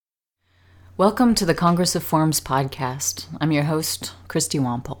Welcome to the Congress of Forms podcast. I'm your host, Christy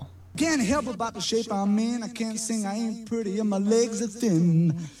Wampole. Can't help about the shape I'm in. I can't sing, I ain't pretty, and my legs are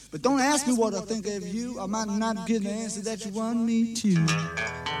thin. But don't ask me what I think of you. I might not get the answer that you want me to.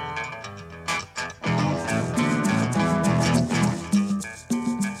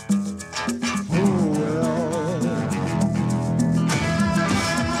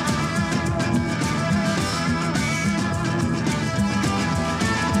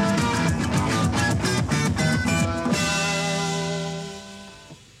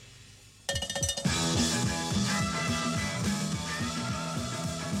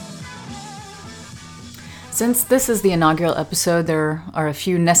 Since this is the inaugural episode, there are a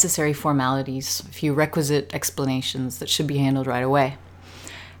few necessary formalities, a few requisite explanations that should be handled right away.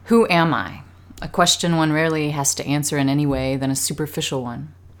 Who am I? A question one rarely has to answer in any way than a superficial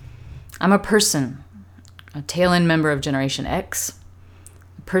one. I'm a person, a tail-end member of Generation X,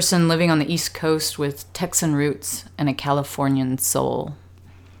 a person living on the East Coast with Texan roots and a Californian soul.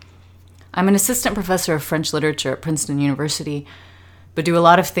 I'm an assistant professor of French literature at Princeton University, but do a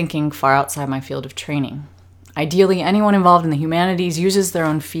lot of thinking far outside my field of training. Ideally, anyone involved in the humanities uses their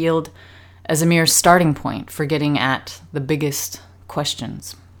own field as a mere starting point for getting at the biggest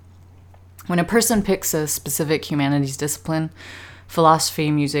questions. When a person picks a specific humanities discipline,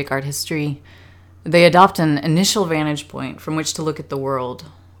 philosophy, music, art history, they adopt an initial vantage point from which to look at the world,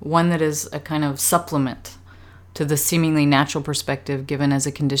 one that is a kind of supplement to the seemingly natural perspective given as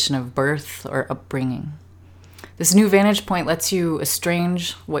a condition of birth or upbringing. This new vantage point lets you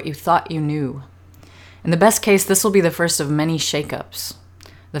estrange what you thought you knew. In the best case, this will be the first of many shakeups,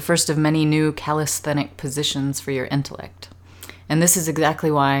 the first of many new calisthenic positions for your intellect. And this is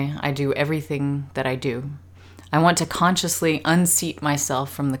exactly why I do everything that I do. I want to consciously unseat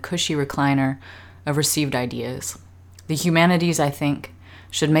myself from the cushy recliner of received ideas. The humanities, I think,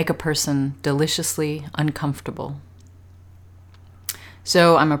 should make a person deliciously uncomfortable.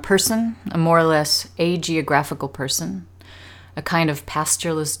 So I'm a person, a more or less ageographical person, a kind of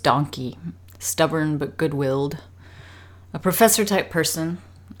pastureless donkey, stubborn but good-willed, a professor-type person,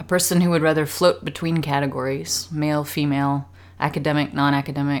 a person who would rather float between categories, male, female, academic,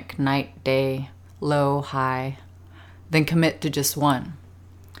 non-academic, night, day, low, high, than commit to just one.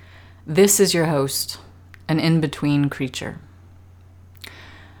 This is your host, an in-between creature.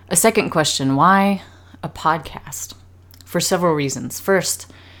 A second question, why a podcast? For several reasons.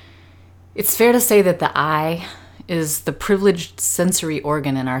 First, it's fair to say that the eye is the privileged sensory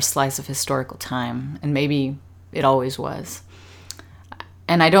organ in our slice of historical time, and maybe it always was.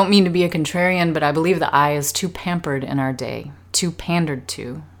 And I don't mean to be a contrarian, but I believe the eye is too pampered in our day, too pandered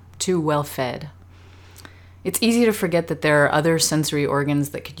to, too well-fed. It's easy to forget that there are other sensory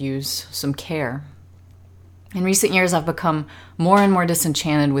organs that could use some care. In recent years, I've become more and more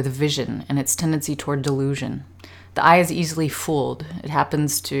disenchanted with vision and its tendency toward delusion. The eye is easily fooled. It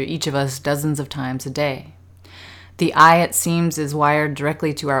happens to each of us dozens of times a day. The eye, it seems, is wired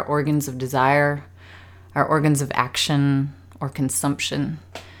directly to our organs of desire, our organs of action or consumption.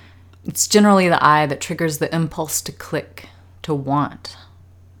 It's generally the eye that triggers the impulse to click, to want,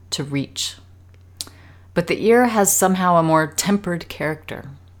 to reach. But the ear has somehow a more tempered character.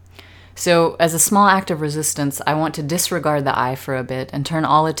 So, as a small act of resistance, I want to disregard the eye for a bit and turn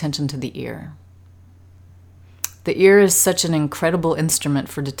all attention to the ear. The ear is such an incredible instrument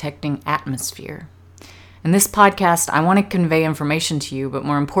for detecting atmosphere. In this podcast, I want to convey information to you, but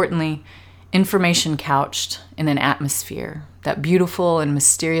more importantly, information couched in an atmosphere, that beautiful and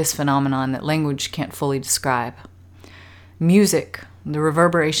mysterious phenomenon that language can't fully describe. Music, the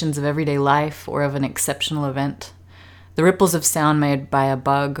reverberations of everyday life or of an exceptional event, the ripples of sound made by a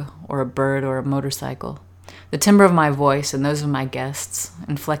bug or a bird or a motorcycle, the timbre of my voice and those of my guests,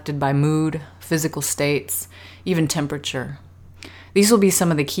 inflected by mood, physical states, even temperature. These will be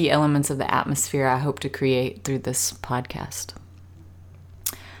some of the key elements of the atmosphere I hope to create through this podcast.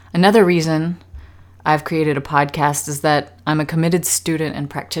 Another reason I've created a podcast is that I'm a committed student and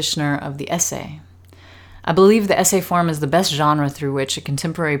practitioner of the essay. I believe the essay form is the best genre through which a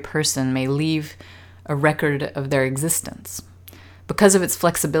contemporary person may leave a record of their existence. Because of its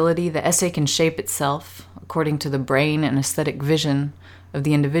flexibility, the essay can shape itself according to the brain and aesthetic vision of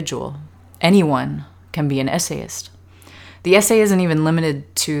the individual. Anyone can be an essayist. The essay isn't even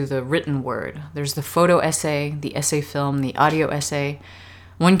limited to the written word. There's the photo essay, the essay film, the audio essay.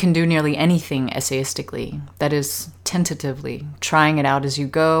 One can do nearly anything essayistically, that is, tentatively, trying it out as you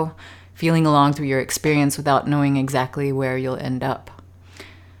go, feeling along through your experience without knowing exactly where you'll end up.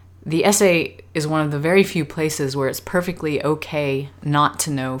 The essay is one of the very few places where it's perfectly okay not to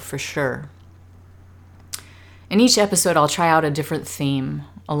know for sure. In each episode, I'll try out a different theme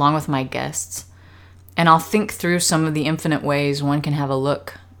along with my guests, and I'll think through some of the infinite ways one can have a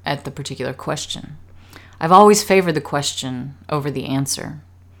look at the particular question. I've always favored the question over the answer,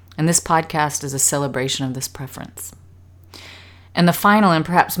 and this podcast is a celebration of this preference. And the final and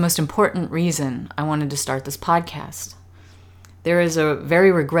perhaps most important reason I wanted to start this podcast. There is a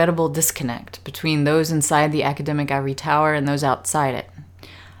very regrettable disconnect between those inside the academic ivory tower and those outside it.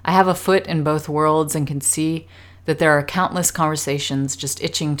 I have a foot in both worlds and can see that there are countless conversations just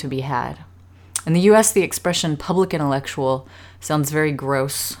itching to be had. In the US, the expression public intellectual sounds very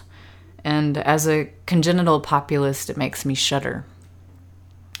gross, and as a congenital populist, it makes me shudder.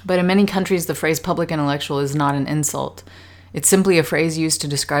 But in many countries, the phrase public intellectual is not an insult. It's simply a phrase used to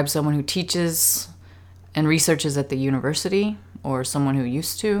describe someone who teaches and researches at the university, or someone who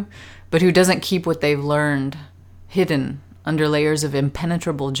used to, but who doesn't keep what they've learned hidden under layers of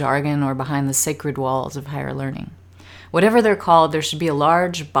impenetrable jargon or behind the sacred walls of higher learning. Whatever they're called, there should be a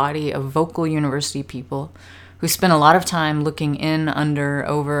large body of vocal university people who spend a lot of time looking in, under,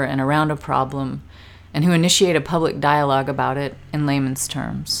 over, and around a problem, and who initiate a public dialogue about it in layman's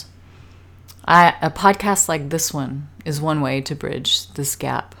terms. A podcast like this one is one way to bridge this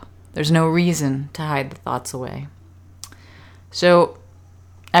gap. There's no reason to hide the thoughts away. So,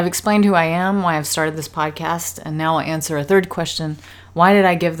 I've explained who I am, why I've started this podcast, and now I'll answer a third question. Why did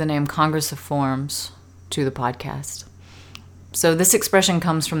I give the name Congress of Forms to the podcast? So this expression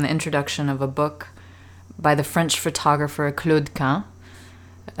comes from the introduction of a book by the French photographer Claude Cahn.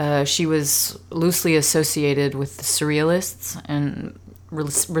 She was loosely associated with the Surrealists and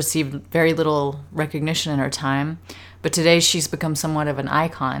received very little recognition in her time. But today she's become somewhat of an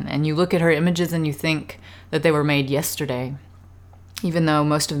icon. And you look at her images and you think that they were made yesterday, even though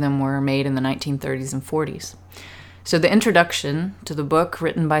most of them were made in the 1930s and 40s. So the introduction to the book,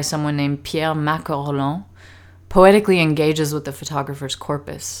 written by someone named Pierre Macquerland, poetically engages with the photographer's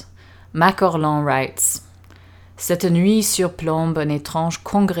corpus. Macquerland writes, Cette nuit surplombe un étrange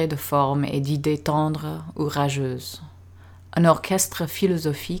congrès de formes et d'idées tendres ou rageuses. Un orchestre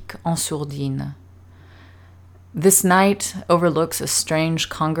philosophique en sourdine. This night overlooks a strange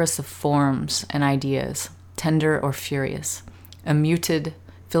congress of forms and ideas, tender or furious, a muted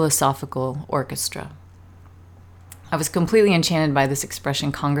philosophical orchestra. I was completely enchanted by this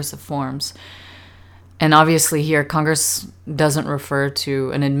expression, Congress of Forms. And obviously here, Congress doesn't refer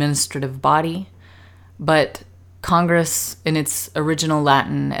to an administrative body, but Congress in its original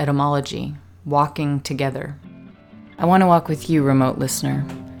Latin etymology, walking together. I want to walk with you, remote listener,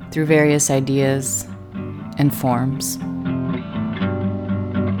 through various ideas and forms.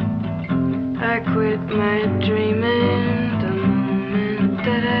 I quit my dreaming the moment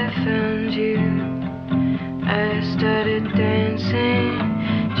that I found you. I started dancing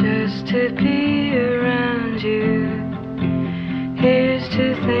just to be around you. Here's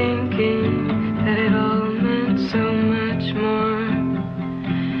to thinking that it all meant so much more.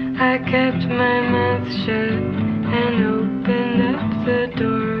 I kept my mouth shut and opened up the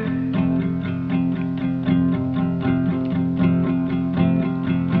door.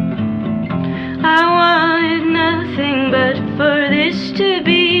 I wanted nothing but for this to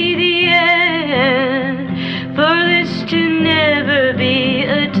be the end, for this to never be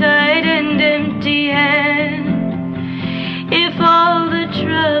a tight and empty hand. If all the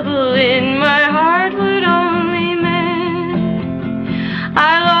trouble in my heart would only mend,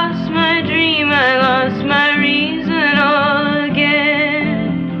 I lost my dream, I lost my reason all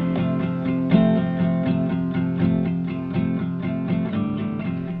again.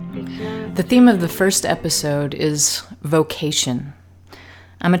 The theme of the first episode is vocation.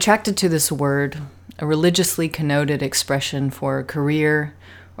 I'm attracted to this word, a religiously connoted expression for a career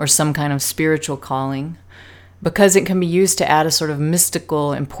or some kind of spiritual calling, because it can be used to add a sort of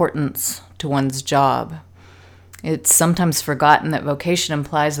mystical importance to one's job. It's sometimes forgotten that vocation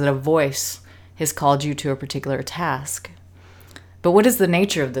implies that a voice has called you to a particular task. But what is the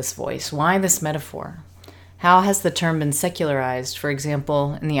nature of this voice? Why this metaphor? How has the term been secularized, for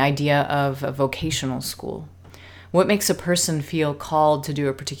example, in the idea of a vocational school? What makes a person feel called to do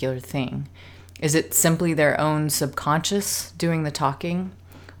a particular thing? Is it simply their own subconscious doing the talking,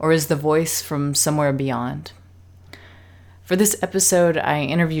 or is the voice from somewhere beyond? For this episode, I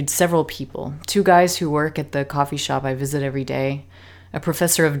interviewed several people, 2 guys who work at the coffee shop I visit every day, a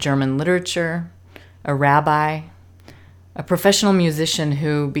professor of German literature, a rabbi, a professional musician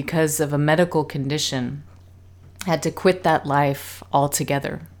who, because of a medical condition, had to quit that life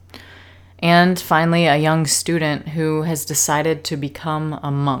altogether. And finally, a young student who has decided to become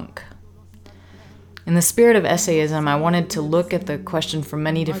a monk. In the spirit of essayism, I wanted to look at the question from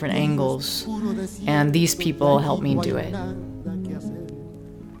many different angles, and these people helped me do it.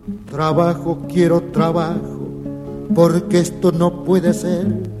 Trabajo, quiero trabajo, porque esto no puede ser.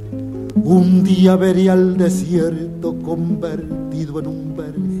 Un día vería el desierto convertido en un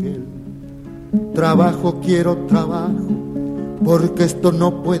vergel. Trabajo, quiero trabajo, porque esto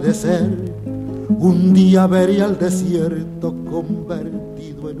no puede ser. Un día vería el desierto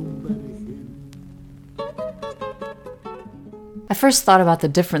convertido en un vergel. I first thought about the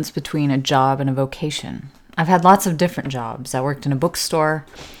difference between a job and a vocation. I've had lots of different jobs. I worked in a bookstore.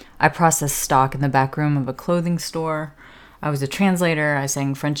 I processed stock in the back room of a clothing store. I was a translator. I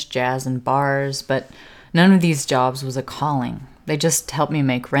sang French jazz in bars, but none of these jobs was a calling. They just helped me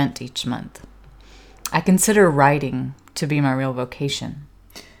make rent each month. I consider writing to be my real vocation.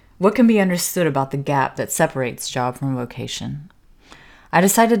 What can be understood about the gap that separates job from vocation? I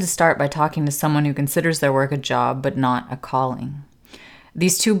decided to start by talking to someone who considers their work a job but not a calling.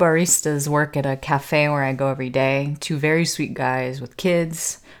 These two baristas work at a cafe where I go every day, two very sweet guys with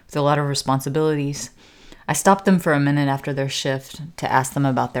kids, with a lot of responsibilities. I stopped them for a minute after their shift to ask them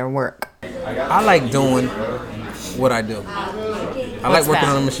about their work. I like doing what I do. I like working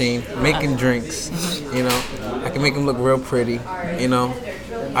on a machine, making drinks, you know. I can make them look real pretty, you know.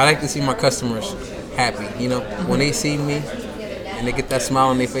 I like to see my customers happy, you know. When they see me and they get that smile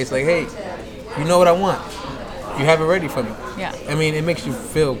on their face like, hey, you know what I want. You have it ready for me. Yeah. I mean, it makes you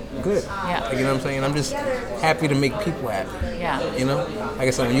feel good. Yeah. Like, you know what I'm saying? I'm just happy to make people happy. Yeah. You know? Like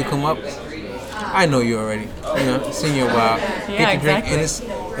I said, when you come up, I know you already. You know, seen you a while. Yeah, Get the drink, exactly.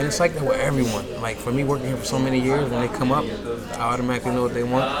 and it's like that with everyone. Like, for me working here for so many years, when they come up, I automatically know what they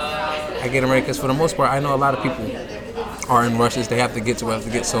want. I get them ready, because for the most part, I know a lot of people are in rushes. They have to get to what they have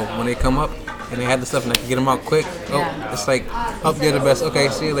to get. So when they come up and they have the stuff and I can get them out quick, it's like, hope you're the best. Okay,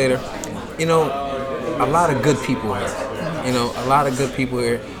 see you later. You know, a lot of good people here. You know, a lot of good people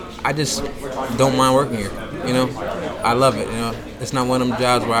here. I just don't mind working here. You know, I love it. You know, it's not one of them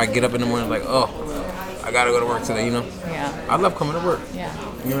jobs where I get up in the morning like, oh, I gotta go to work today. You know, Yeah. I love coming to work. Yeah.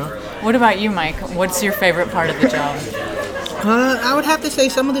 You know, What about you, Mike? What's your favorite part of the job? I would have to say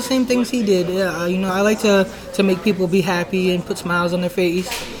some of the same things he did. Yeah, you know, I like to make people be happy and put smiles on their face.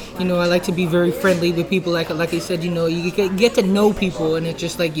 You know, I like to be very friendly with people. Like he said, you know, you get to know people, and it's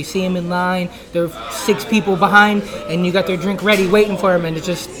just like you see them in line. There are 6 people behind, and you got their drink ready, waiting for them, and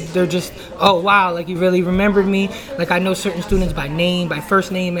they're just, oh wow, like you really remembered me. Like I know certain students by name, by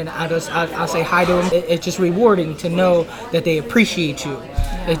first name, and I'll say hi to them. It's just rewarding to know that they appreciate you.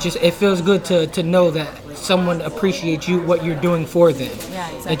 It feels good to know that someone appreciates you, what you're doing for them. Yeah,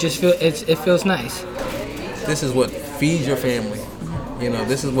 exactly. It feels nice. this is what feeds your family. You know,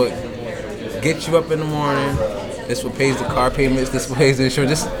 this is what gets you up in the morning. This is what pays the car payments. This is what pays the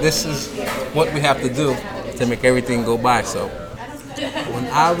insurance. This is what we have to do to make everything go by. So when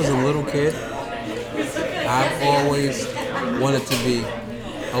I was a little kid, I've always wanted to be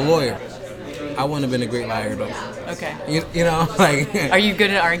a lawyer. I wouldn't have been a great liar though. Okay. You know, like. Are you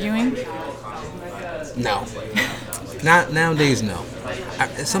good at arguing? No. Not nowadays, no.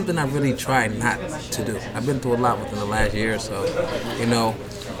 It's something I really try not to do. I've been through a lot within the last year or so. You know,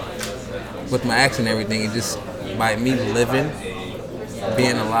 with my ex and everything, it just, by me living,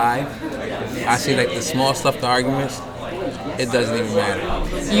 being alive, I see like the small stuff, the arguments, it doesn't even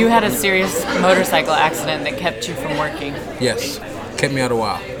matter. You had a serious motorcycle accident that kept you from working. Yes, kept me out a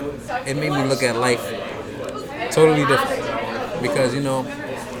while. It made me look at life totally different because, you know,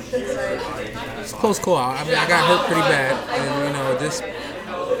 it's a close call. I mean, I got hurt pretty bad, and, you know, just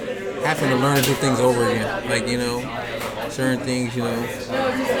having to learn to do things over again. Like, you know, certain things, you know,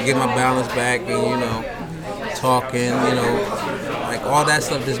 get my balance back and, you know, talking, you know, like all that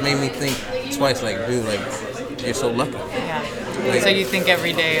stuff just made me think twice, like, dude, like, you're so lucky. Yeah. Like, So you think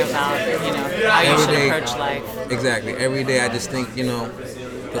every day about, you know, how you Every should day. approach life. Exactly. Every day I just think, you know,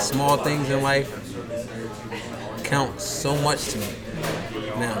 the small things in life count so much to me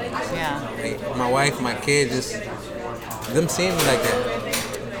now. Yeah. Like, my wife, my kids, just them seeing me like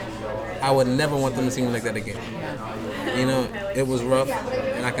that. I would never want them to see me like that again. You know, it was rough,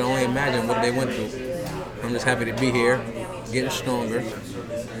 and I can only imagine what they went through. I'm just happy to be here, getting stronger.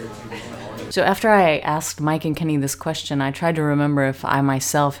 So after I asked Mike and Kenny this question, I tried to remember if I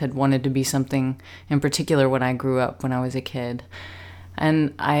myself had wanted to be something in particular when I grew up, when I was a kid.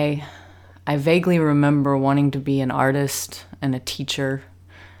 And I vaguely remember wanting to be an artist and a teacher,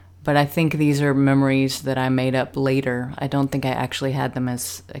 but I think these are memories that I made up later. I don't think I actually had them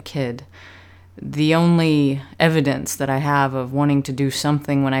as a kid. The only evidence that I have of wanting to do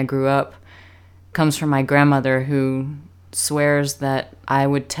something when I grew up comes from my grandmother, who swears that I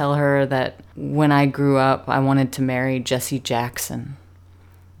would tell her that when I grew up, I wanted to marry Jesse Jackson.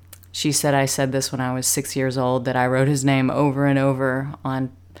 She said I said this when I was 6 years old, that I wrote his name over and over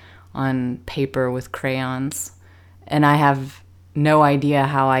on on paper with crayons. And I have no idea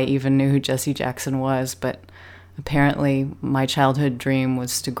how I even knew who Jesse Jackson was, but apparently my childhood dream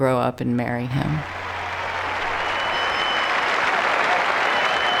was to grow up and marry him.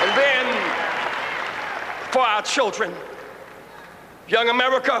 And then, for our children, young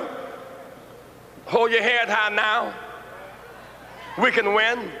America, hold your head high now. We can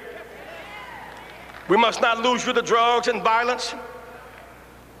win. We must not lose you to drugs and violence,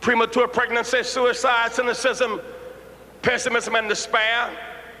 premature pregnancy, suicide, cynicism, pessimism, and despair.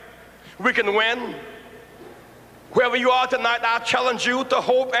 We can win. Wherever you are tonight, I challenge you to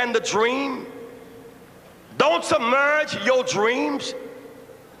hope and to dream. Don't submerge your dreams.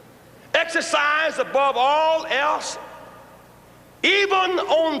 Exercise above all else. Even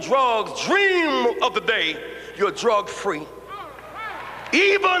on drugs, dream of the day you're drug-free.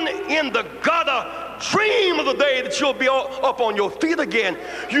 Even in the gutter, dream of the day that you'll be up on your feet again.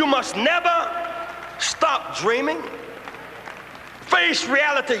 You must never stop dreaming. Face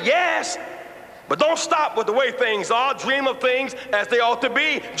reality, yes, but don't stop with the way things are. Dream of things as they ought to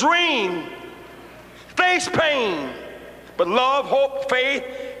be. Dream. Face pain, but love, hope, faith,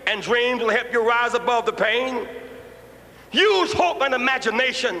 and dreams will help you rise above the pain. Use hope and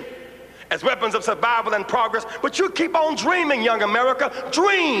imagination as weapons of survival and progress, but you keep on dreaming, young America.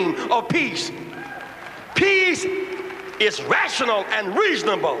 Dream of peace. Peace is rational and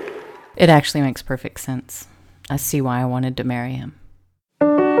reasonable. It actually makes perfect sense. I see why I wanted to marry him.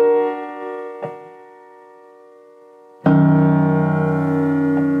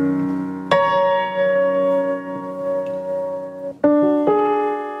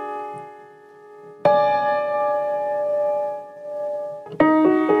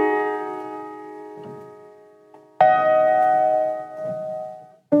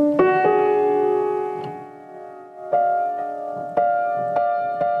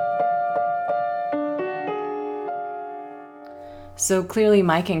 So clearly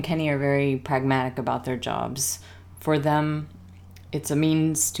Mike and Kenny are very pragmatic about their jobs. For them, it's a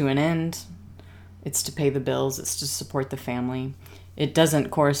means to an end. It's to pay the bills. It's to support the family. It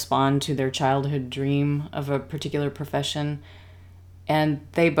doesn't correspond to their childhood dream of a particular profession. And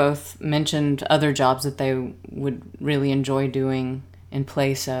they both mentioned other jobs that they would really enjoy doing in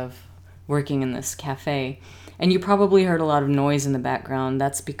place of working in this cafe. And you probably heard a lot of noise in the background.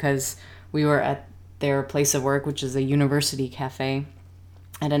 That's because we were at their place of work, which is a university cafe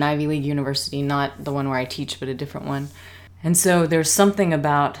at an Ivy League university, not the one where I teach, but a different one. And so there's something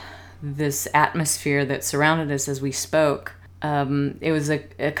about this atmosphere that surrounded us as we spoke. It was a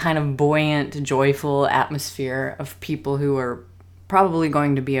kind of buoyant, joyful atmosphere of people who are probably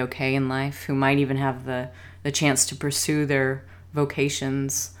going to be okay in life, who might even have the chance to pursue their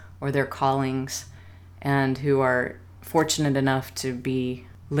vocations or their callings, and who are fortunate enough to be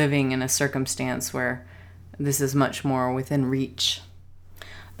living in a circumstance where this is much more within reach.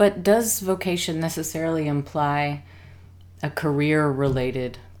 But does vocation necessarily imply a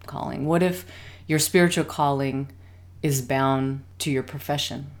career-related calling? What if your spiritual calling is bound to your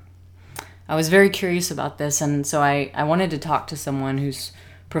profession? I was very curious about this, and so I wanted to talk to someone whose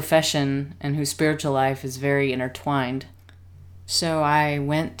profession and whose spiritual life is very intertwined. So I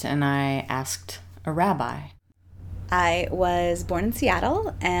went and I asked a rabbi. I was born in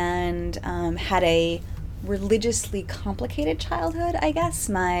Seattle and had a religiously complicated childhood, I guess.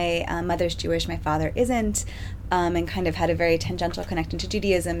 My mother's Jewish, my father isn't, and kind of had a very tangential connection to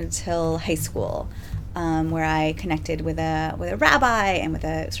Judaism until high school, where I connected with a rabbi and with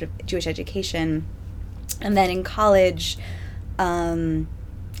a sort of Jewish education. And then in college, and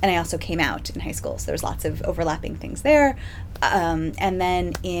I also came out in high school, so there was lots of overlapping things there. And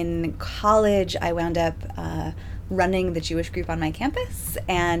then in college, I wound up running the Jewish group on my campus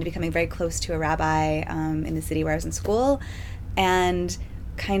and becoming very close to a rabbi in the city where I was in school. And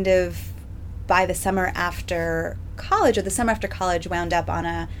kind of by the summer after college, wound up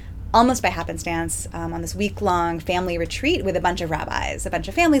on almost by happenstance, on this week-long family retreat with a bunch of rabbis, a bunch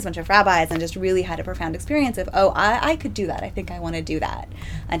of families, a bunch of rabbis, and just really had a profound experience of, I could do that. I think I want to do that.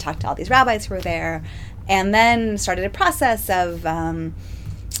 And talked to all these rabbis who were there. And then started a process of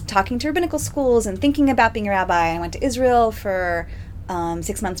talking to rabbinical schools and thinking about being a rabbi. I went to Israel for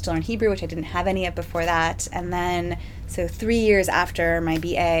 6 months to learn Hebrew, which I didn't have any of before that. And then, so 3 years after my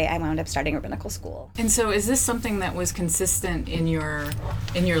BA, I wound up starting rabbinical school. And so is this something that was consistent in your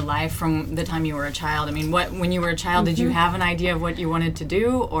life from the time you were a child? I mean, when you were a child, did you have an idea of what you wanted to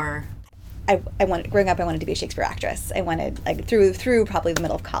do, or? Growing up, I wanted to be a Shakespeare actress. I wanted, like, through probably the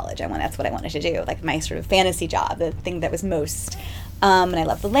middle of college, that's what I wanted to do. Like, my sort of fantasy job, the thing that was most And I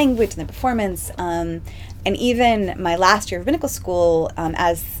love the language and the performance. And even my last year of rabbinical school,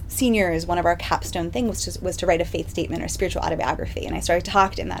 as seniors, one of our capstone things was to write a faith statement or spiritual autobiography. And I started to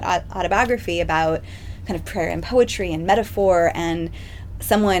talk in that autobiography about kind of prayer and poetry and metaphor. And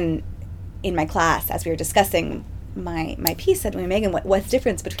someone in my class, as we were discussing my piece, said to me, Megan, what's the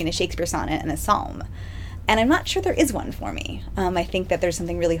difference between a Shakespeare sonnet and a psalm? And I'm not sure there is one for me. I think that there's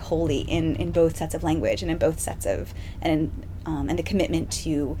something really holy in both sets of language and in both sets of, and the commitment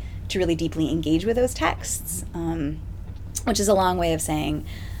to really deeply engage with those texts, which is a long way of saying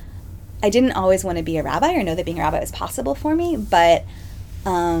I didn't always want to be a rabbi or know that being a rabbi was possible for me, but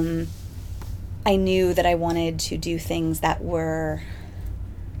I knew that I wanted to do things that were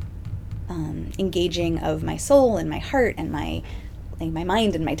engaging of my soul and my heart and my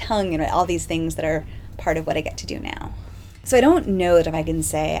mind and my tongue and all these things that are part of what I get to do now. So I don't know that if I can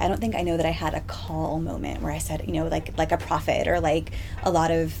say, I don't think I know that I had a call moment where I said, like a prophet, or like a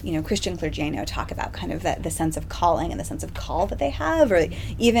lot of, Christian clergy I know talk about kind of the sense of calling and the sense of call that they have, or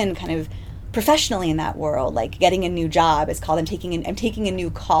even kind of professionally in that world, like getting a new job is called, I'm taking a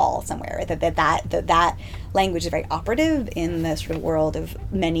new call somewhere. That language is very operative in the sort of world of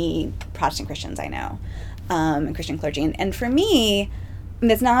many Protestant Christians I know, and Christian clergy. And for me,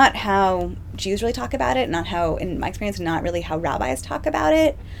 that's not how Jews really talk about it, not how, in my experience, not really how rabbis talk about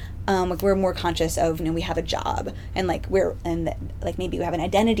it. Like we're more conscious of, we have a job, and maybe we have an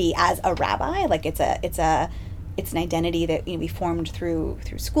identity as a rabbi. Like it's an identity that we formed through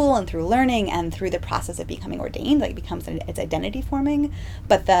school and through learning and through the process of becoming ordained. Like it's identity forming,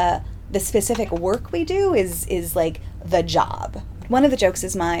 but the specific work we do is like the job. One of the jokes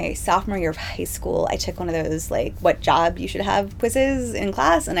is my sophomore year of high school, I took one of those, like, what job you should have quizzes in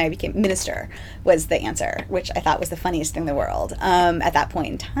class, and I became minister, was the answer, which I thought was the funniest thing in the world at that point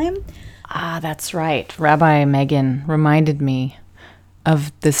in time. Ah, that's right. Rabbi Megan reminded me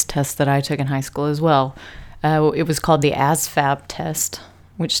of this test that I took in high school as well. It was called the ASVAB test,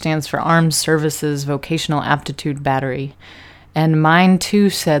 which stands for Armed Services Vocational Aptitude Battery. And mine, too,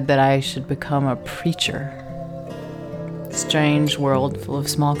 said that I should become a preacher. Strange world full of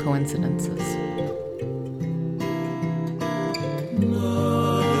small coincidences.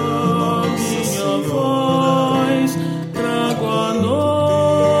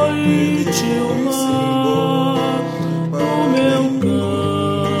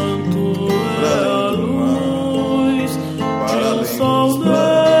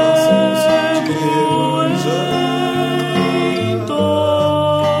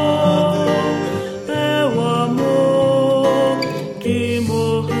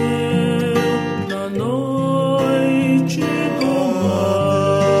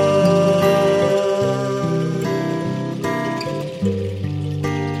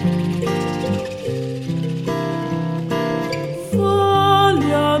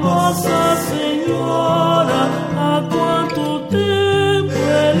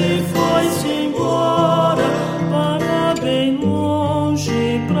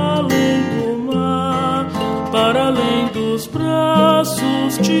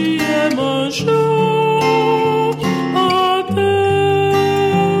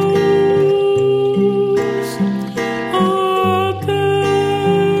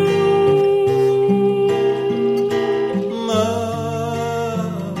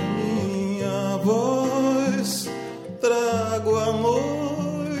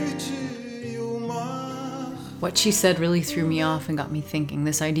 What she said really threw me off and got me thinking.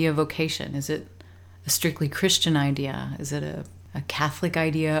 This idea of vocation, is it a strictly Christian idea? Is it a Catholic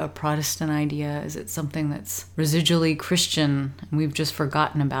idea, a Protestant idea? Is it something that's residually Christian and we've just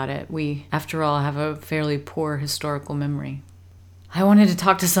forgotten about it? We, after all, have a fairly poor historical memory. I wanted to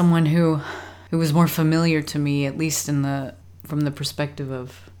talk to someone who was more familiar to me, at least from the perspective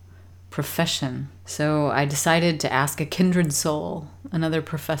of profession. So I decided to ask a kindred soul, another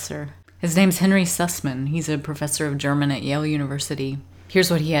professor. His name's Henry Sussman. He's a professor of German at Yale University. Here's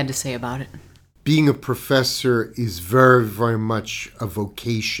what he had to say about it. Being a professor is very, very much a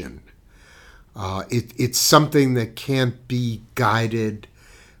vocation. It's something that can't be guided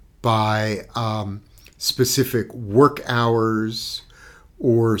by specific work hours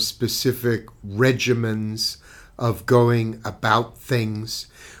or specific regimens of going about things.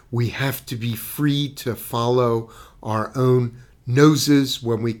 We have to be free to follow our own noses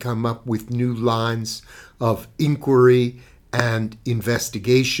when we come up with new lines of inquiry and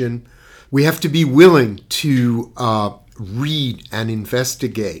investigation. We have to be willing to read and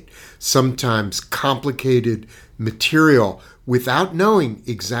investigate sometimes complicated material without knowing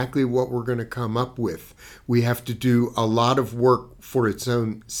exactly what we're going to come up with. We have to do a lot of work for its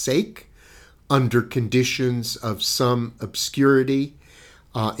own sake, under conditions of some obscurity,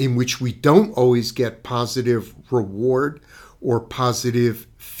 in which we don't always get positive reward or positive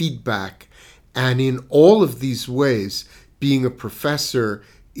feedback. And in all of these ways, being a professor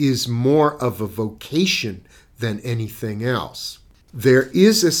is more of a vocation than anything else. There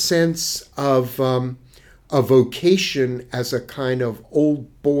is a sense of a vocation as a kind of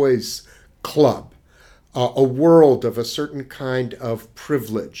old boys club, a world of a certain kind of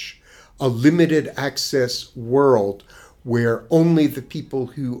privilege, a limited access world where only the people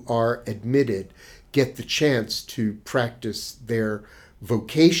who are admitted get the chance to practice their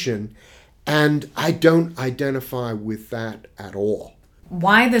vocation. And I don't identify with that at all.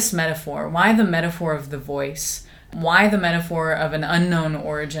 Why this metaphor? Why the metaphor of the voice? Why the metaphor of an unknown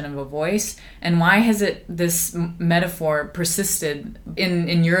origin of a voice? And why has this metaphor persisted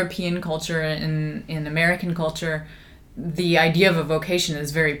in European culture, in American culture? The idea of a vocation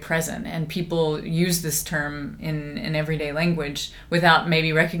is very present, and people use this term in everyday language without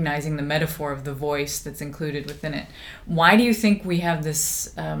maybe recognizing the metaphor of the voice that's included within it. Why do you think we have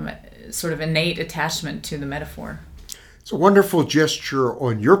this sort of innate attachment to the metaphor? It's a wonderful gesture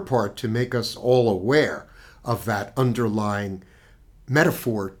on your part to make us all aware of that underlying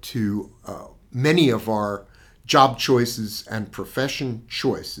metaphor to many of our job choices and profession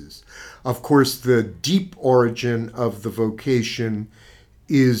choices. Of course, the deep origin of the vocation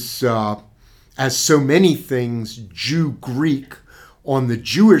is, as so many things, Jew-Greek. On the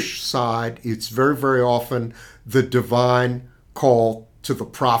Jewish side, it's very, very often the divine call to the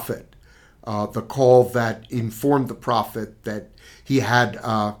prophet, the call that informed the prophet that he had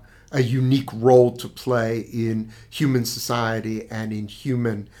a unique role to play in human society and in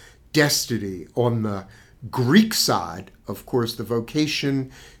human destiny. On the Greek side, of course, the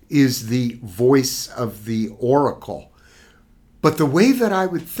vocation is the voice of the oracle. But the way that I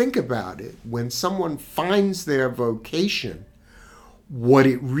would think about it, when someone finds their vocation, what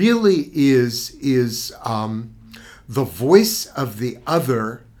it really is the voice of the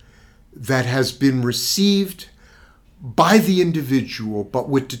other that has been received by the individual. But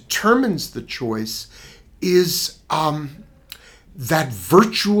what determines the choice is that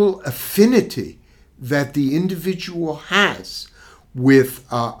virtual affinity that the individual has with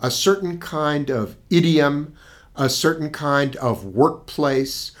a certain kind of idiom, a certain kind of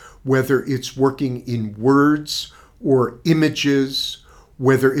workplace, whether it's working in words or images,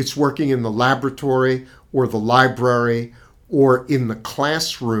 whether it's working in the laboratory or the library or in the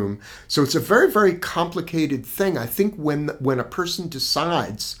classroom. So it's a very, very complicated thing. I think when a person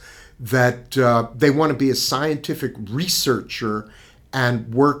decides that they want to be a scientific researcher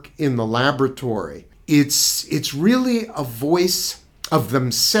and work in the laboratory, it's really a voice of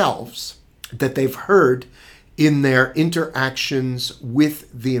themselves that they've heard in their interactions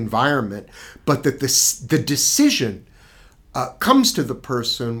with the environment, but that the decision comes to the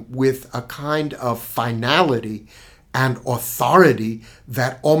person with a kind of finality and authority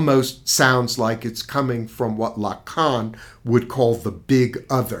that almost sounds like it's coming from what Lacan would call the big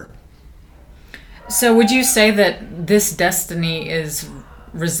other. So would you say that this destiny is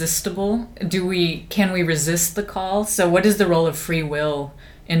resistible? Can we resist the call? So what is the role of free will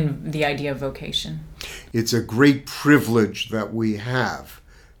in the idea of vocation? It's a great privilege that we have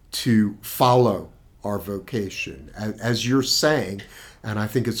to follow our vocation. As you're saying, and I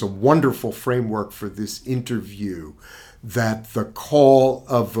think it's a wonderful framework for this interview, that the call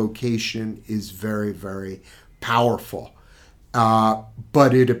of vocation is very, very powerful.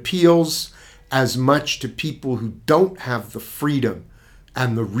 But it appeals as much to people who don't have the freedom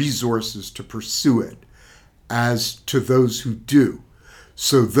and the resources to pursue it as to those who do.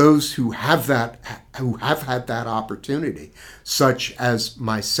 So those who have had that opportunity, such as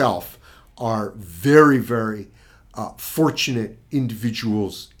myself, are very, very fortunate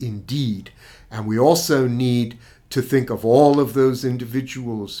individuals indeed. And we also need to think of all of those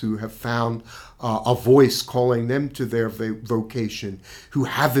individuals who have found a voice calling them to their vocation, who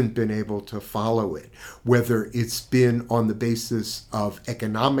haven't been able to follow it, whether it's been on the basis of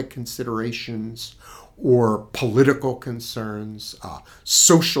economic considerations or political concerns,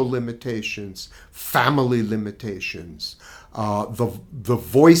 social limitations, family limitations. The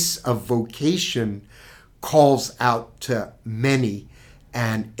voice of vocation calls out to many,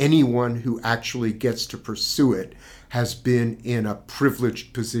 and anyone who actually gets to pursue it has been in a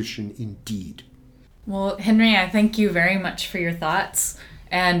privileged position indeed. Well, Henry, I thank you very much for your thoughts.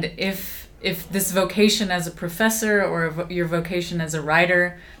 And if this vocation as a professor or your vocation as a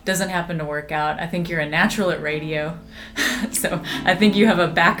writer doesn't happen to work out, I think you're a natural at radio. So I think you have a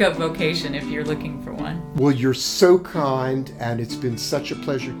backup vocation if you're looking for one. Well, you're so kind, and it's been such a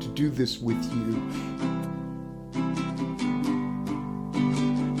pleasure to do this with you.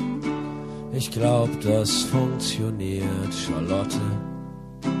 Ich glaub, das funktioniert, Charlotte.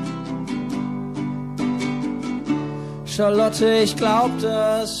 Charlotte, ich glaub,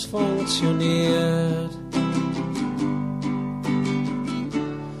 das funktioniert.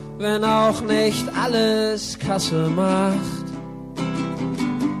 Wenn auch nicht alles Kasse macht,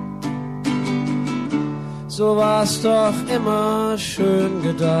 so war's doch immer schön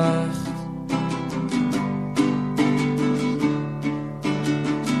gedacht.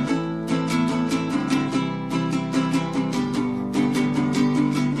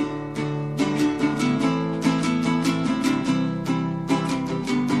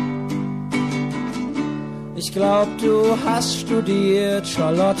 Ich glaub, du hast studiert,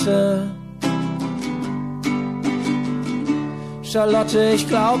 Charlotte. Charlotte, ich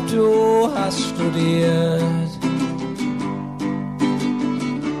glaub, du hast studiert.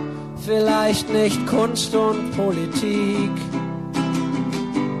 Vielleicht nicht Kunst und Politik,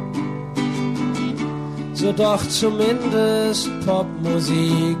 so doch zumindest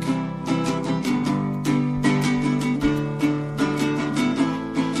Popmusik.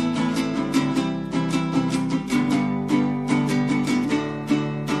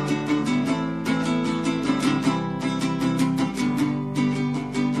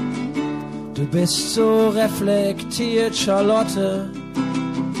 Du bist so reflektiert, Charlotte.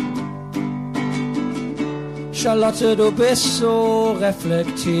 Charlotte, du bist so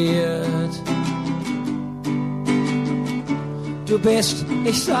reflektiert. Du bist,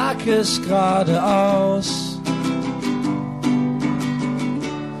 ich sag es geradeaus,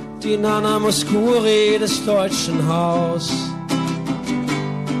 die Nana Mouskouri des deutschen Haus.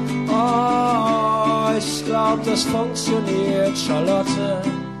 Oh, ich glaub, das funktioniert, Charlotte.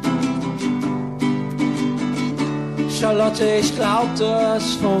 Charlotte, ich glaub,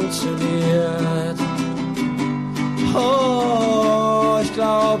 das funktioniert. Oh, ich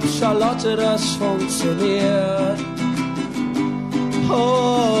glaub, Charlotte, das funktioniert.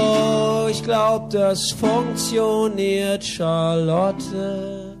 Oh, ich glaub, das funktioniert,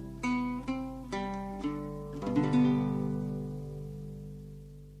 Charlotte.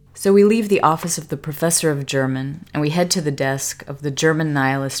 So we leave the office of the professor of German, and we head to the desk of the German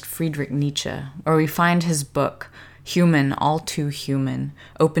nihilist Friedrich Nietzsche, where we find his book, Human, All Too Human,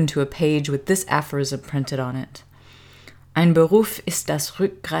 open to a page with this aphorism printed on it. Ein Beruf ist das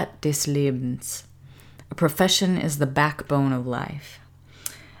Rückgrat des Lebens. A profession is the backbone of life.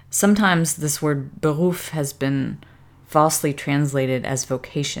 Sometimes this word Beruf has been falsely translated as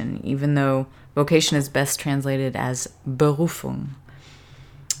vocation, even though vocation is best translated as Berufung.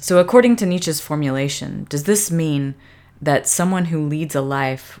 So according to Nietzsche's formulation, does this mean that someone who leads a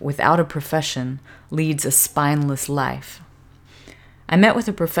life without a profession leads a spineless life? I met with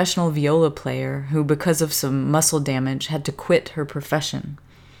a professional viola player who, because of some muscle damage, had to quit her profession.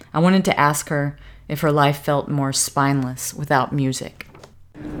 I wanted to ask her if her life felt more spineless without music.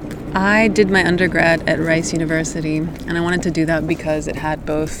 I did my undergrad at Rice University, and I wanted to do that because it had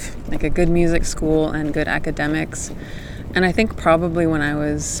both like a good music school and good academics. And I think probably when I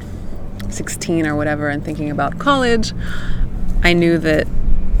was 16 or whatever and thinking about college, I knew that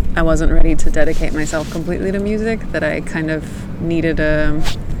I wasn't ready to dedicate myself completely to music, that I kind of needed a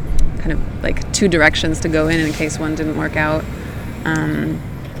kind of like two directions to go in case one didn't work out.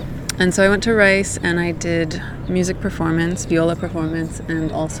 And so I went to Rice and I did music performance, viola performance,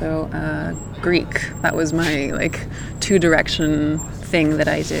 and also Greek. That was my like two-direction thing that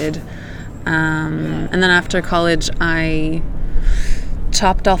I did. And then after college, I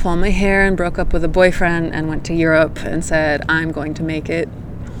chopped off all my hair and broke up with a boyfriend and went to Europe and said, I'm going to make it.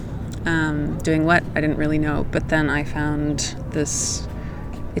 Doing what? I didn't really know. But then I found this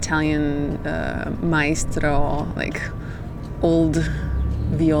Italian maestro, like old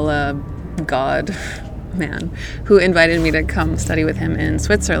viola god man, who invited me to come study with him in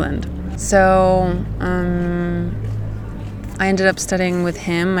Switzerland. So I ended up studying with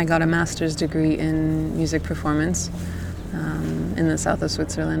him. I got a master's degree in music performance in the south of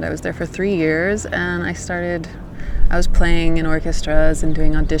Switzerland. I was there for 3 years, and I was playing in orchestras and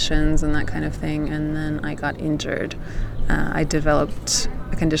doing auditions and that kind of thing, and then I got injured. I developed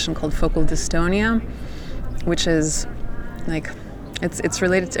a condition called focal dystonia, which is like, it's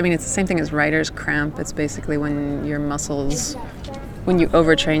related to, I mean, it's the same thing as writer's cramp. It's basically when you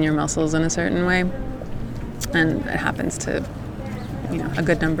overtrain your muscles in a certain way. And it happens to, a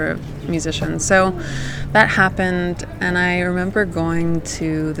good number of musicians. So that happened, and I remember going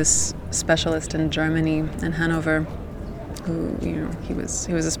to this specialist in Germany, in Hanover, who, he was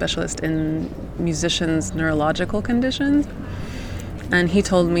a specialist in musicians' neurological conditions, and he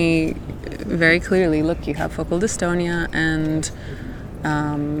told me very clearly, look, you have focal dystonia, and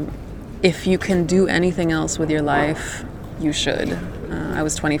if you can do anything else with your life, you should. I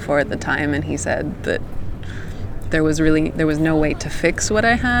was 24 at the time, and he said that there was no way to fix what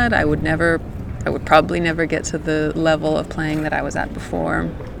I had. I would probably never get to the level of playing that I was at before.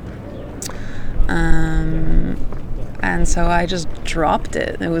 And so I just dropped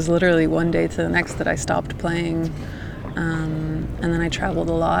it. It was literally one day to the next that I stopped playing. And then I traveled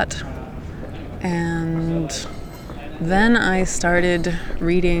a lot. And then I started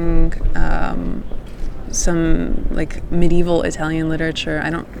reading some medieval Italian literature. I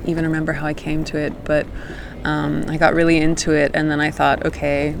don't even remember how I came to it, but I got really into it, and then I thought,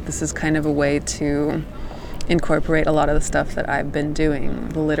 okay, this is kind of a way to incorporate a lot of the stuff that I've been doing,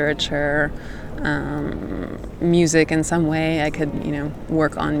 the literature, music in some way. I could,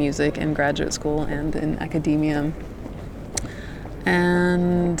 work on music in graduate school and in academia.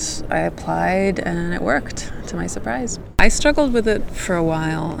 And I applied, and it worked, to my surprise. I struggled with it for a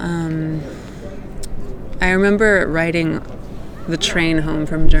while. I remember riding the train home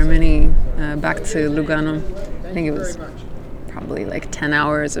from Germany back to Lugano. I think it was probably 10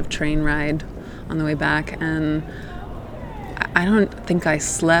 hours of train ride on the way back, and I don't think I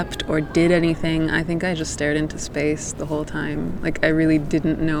slept or did anything. I think I just stared into space the whole time. I really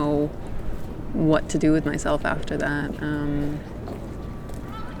didn't know what to do with myself after that.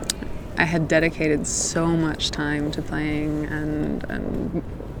 I had dedicated so much time to playing and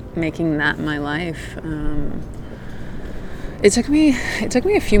making that my life. It took me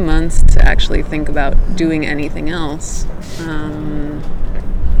a few months to actually think about doing anything else.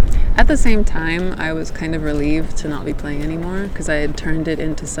 At the same time, I was kind of relieved to not be playing anymore, because I had turned it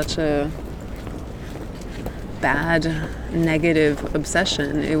into such a bad, negative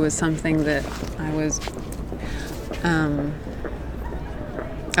obsession. It was something that I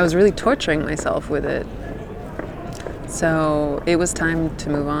was really torturing myself with it. So it was time to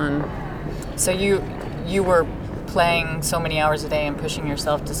move on. So you were playing so many hours a day and pushing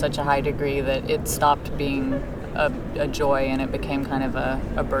yourself to such a high degree that it stopped being a joy and it became kind of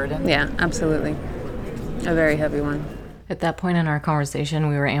a burden? Yeah, absolutely. A very heavy one. At that point in our conversation,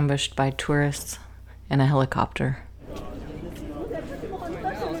 we were ambushed by tourists in a helicopter.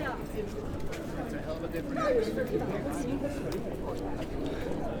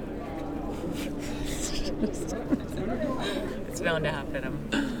 It's bound to happen.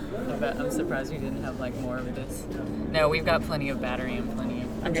 I'm surprised we didn't have more of this. No, we've got plenty of battery and plenty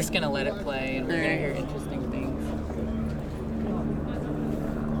of... I'm just going to let it play, and we're going to hear interesting things.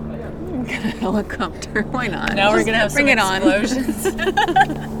 Get a helicopter. Why not? Now we're going to have bring some it explosions.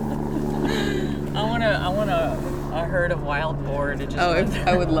 I want a herd of wild boar to just...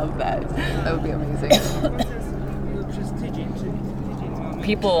 I would love that. That would be amazing.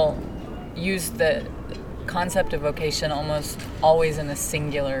 People use the concept of vocation almost always in a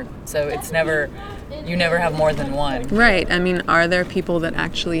singular, so you never have more than one. Right. I mean, are there people that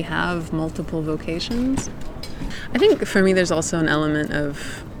actually have multiple vocations? I think for me there's also an element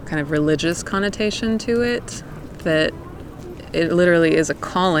of kind of religious connotation to it, that it literally is a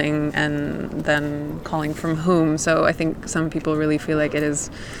calling, and then calling from whom. So I think some people really feel like it is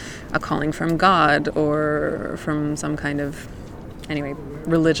a calling from God or from some kind of,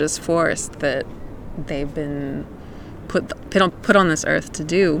 religious force that they've been put on this earth to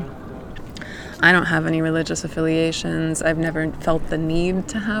do. I don't have any religious affiliations. I've never felt the need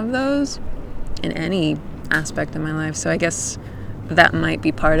to have those in any aspect of my life. So I guess that might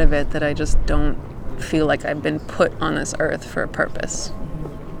be part of it, that I just don't feel like I've been put on this earth for a purpose.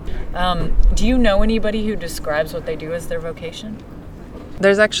 Do you know anybody who describes what they do as their vocation?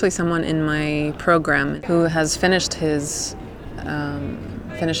 There's actually someone in my program who has finished his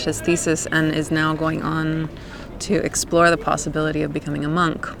thesis and is now going on to explore the possibility of becoming a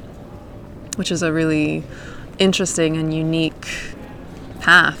monk, which is a really interesting and unique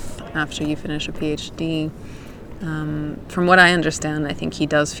path after you finish a PhD. From what I understand, I think he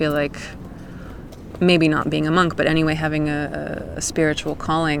does feel like maybe not being a monk, but anyway having a spiritual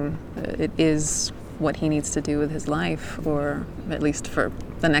calling. It is what he needs to do with his life, or at least for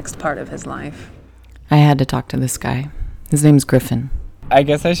the next part of his life. I had to talk to this guy. His name's Griffin. I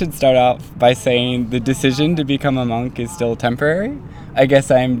guess I should start off by saying the decision to become a monk is still temporary. I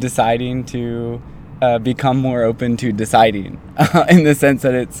guess I'm deciding to become more open to deciding in the sense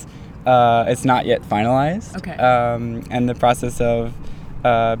that it's not yet finalized. Okay. And the process of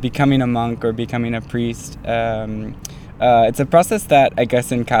becoming a monk or becoming a priest, it's a process that I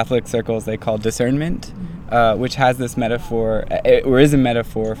guess in Catholic circles they call discernment. which has this metaphor, or is a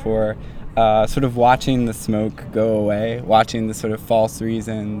metaphor for sort of watching the smoke go away, watching the sort of false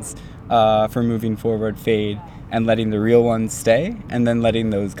reasons for moving forward fade, and letting the real ones stay, and then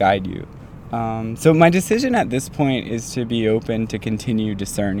letting those guide you. So my decision at this point is to be open to continue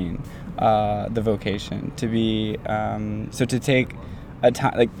discerning the vocation, to be so to take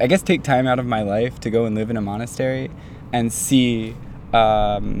take time out of my life to go and live in a monastery and see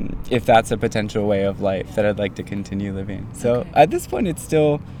if that's a potential way of life that I'd like to continue living. So at this point, it's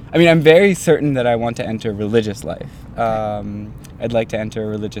still, I'm very certain that I want to enter religious life. I'd like to enter a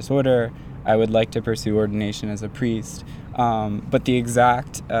religious order. I would like to pursue ordination as a priest. But the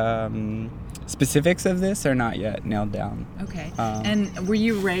exact specifics of this are not yet nailed down. Okay. And were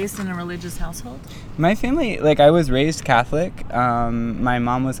you raised in a religious household? My family, I was raised Catholic. My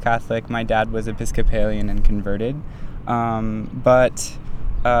mom was Catholic. My dad was Episcopalian and converted. But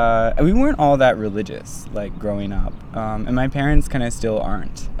we weren't all that religious, growing up. And my parents kind of still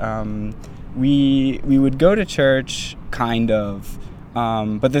aren't. We would go to church, kind of.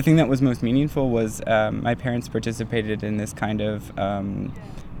 But the thing that was most meaningful was my parents participated in this kind of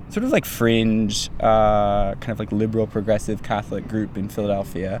sort of fringe, kind of liberal progressive Catholic group in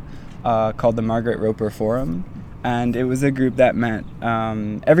Philadelphia called the Margaret Roper Forum. And it was a group that met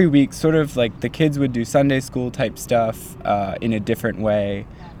every week, sort of the kids would do Sunday school type stuff in a different way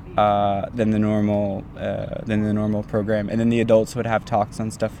than the normal program, and then the adults would have talks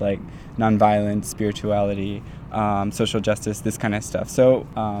on stuff like nonviolence, spirituality, social justice, this kind of stuff. So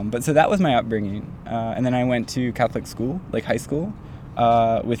that was my upbringing, and then I went to Catholic school, high school,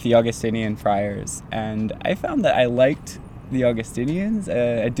 with the Augustinian friars, and I found that I liked the Augustinians.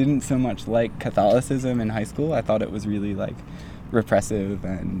 I didn't so much like Catholicism in high school. I thought it was really repressive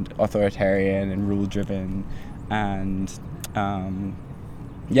and authoritarian and rule driven, and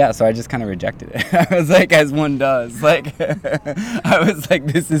so I just kind of rejected it. I was as one does, I was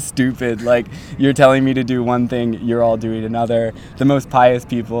this is stupid. You're telling me to do one thing, you're all doing another. The most pious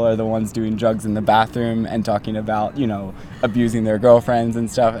people are the ones doing drugs in the bathroom and talking about, abusing their girlfriends and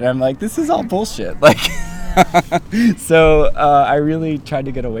stuff. And I'm this is all bullshit. So I really tried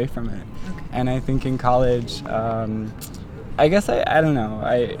to get away from it. Okay. And I think in college, I guess I don't know.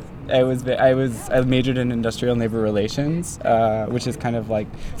 I majored in industrial and labor relations, which is kind of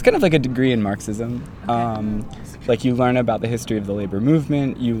it's kind of like a degree in Marxism. You learn about the history of the labor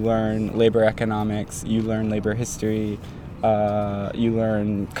movement, you learn labor economics, you learn labor history, you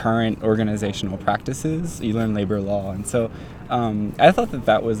learn current organizational practices, you learn labor law, and so I thought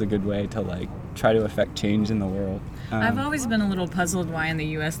that was a good way to try to affect change in the world. I've always been a little puzzled why in the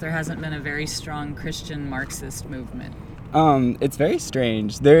U.S. there hasn't been a very strong Christian Marxist movement. It's very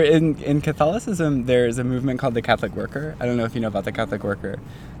strange. There in Catholicism, there's a movement called the Catholic Worker. I don't know if you know about the Catholic Worker.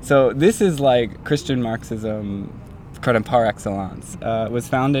 So this is Christian Marxism kind of par excellence. It was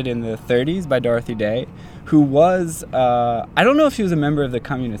founded in the 30s by Dorothy Day, who was, I don't know if she was a member of the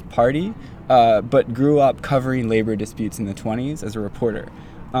Communist Party, but grew up covering labor disputes in the 20s as a reporter.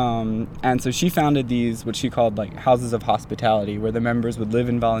 And so she founded these, what she called houses of hospitality, where the members would live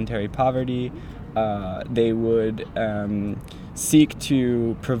in voluntary poverty. They would seek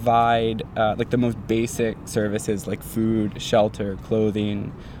to provide the most basic services like food, shelter,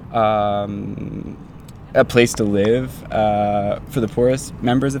 clothing, a place to live for the poorest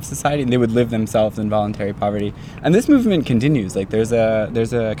members of society, and they would live themselves in voluntary poverty. And this movement continues. There's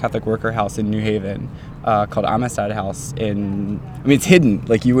a Catholic worker house in New Haven called Amistad House. It's hidden.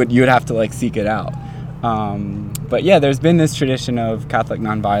 You would have to seek it out. But yeah, there's been this tradition of Catholic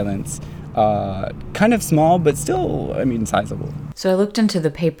nonviolence. Kind of small, but still, sizable. So I looked into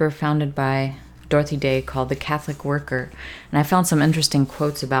the paper founded by Dorothy Day called The Catholic Worker, and I found some interesting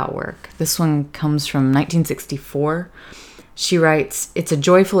quotes about work. This one comes from 1964. She writes, "It's a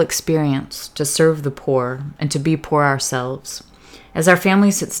joyful experience to serve the poor and to be poor ourselves. As our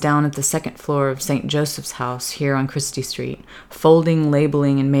family sits down at the second floor of St. Joseph's House here on Christie Street, folding,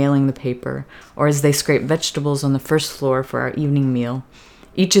 labeling, and mailing the paper, or as they scrape vegetables on the first floor for our evening meal,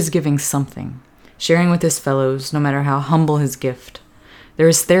 each is giving something, sharing with his fellows, no matter how humble his gift. There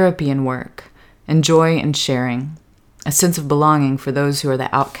is therapy in work, and joy in sharing, a sense of belonging for those who are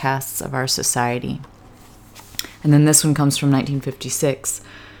the outcasts of our society." And then this one comes from 1956.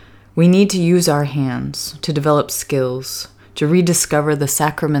 "We need to use our hands to develop skills, to rediscover the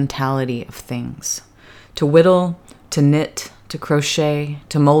sacramentality of things, to whittle, to knit, to crochet,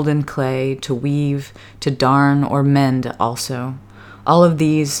 to mold in clay, to weave, to darn or mend also. All of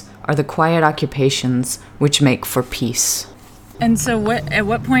these are the quiet occupations which make for peace." And so at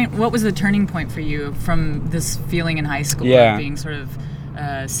what point, what was the turning point for you from this feeling in high school, being sort of,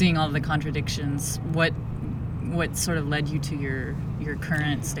 seeing all the contradictions? What what sort of led you to your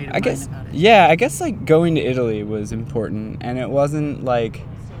current state of mind about it? Yeah, I guess like going to Italy was important, and it wasn't like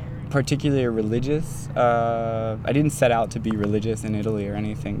particularly religious. I didn't set out to be religious in Italy or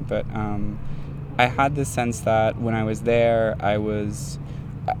anything, but I had this sense that when I was there, I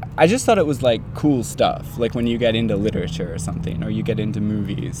just thought it was like cool stuff, like when you get into literature or something, or you get into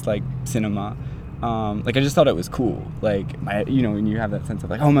movies like cinema. Like I just thought it was cool, like when you have that sense of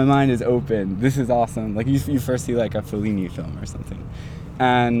like, oh, my mind is open, this is awesome. Like you first see like a Fellini film or something,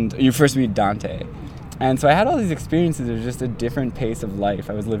 and you first read Dante, and so I had all these experiences of just a different pace of life.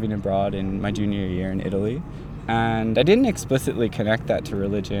 I was living abroad in my junior year in Italy, and I didn't explicitly connect that to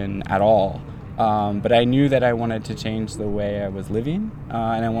religion at all, but I knew that I wanted to change the way I was living,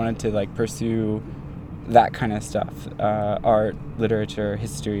 and I wanted to like pursue that kind of stuff, art, literature,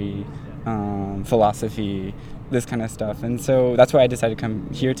 history, philosophy, this kind of stuff. And so that's why I decided to come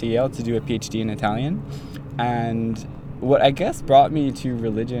here to Yale to do a PhD in Italian. And what I guess brought me to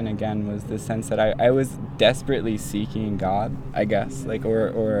religion again was the sense that I was desperately seeking God, I guess, like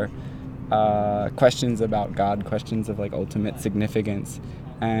or questions about God, questions of like ultimate significance.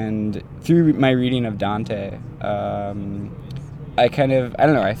 And through my reading of Dante,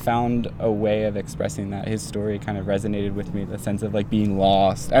 I found a way of expressing that. His story kind of resonated with me, the sense of like being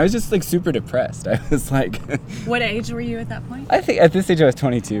lost. I was just like super depressed. I was like... What age were you at that point? I think at this age I was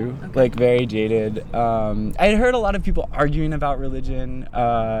 22, like very jaded. I had heard a lot of people arguing about religion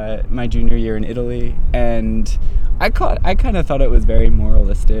my junior year in Italy, and I kind of thought it was very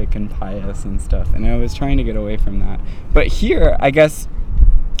moralistic and pious and stuff, and I was trying to get away from that. But here, I guess,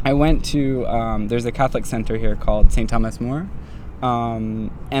 I went to, there's a Catholic center here called St. Thomas More,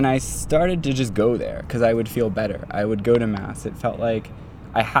 and I started to just go there because I would feel better. I would go to Mass. It felt like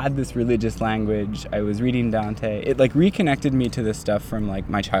I had this religious language. I was reading Dante. It like reconnected me to this stuff from like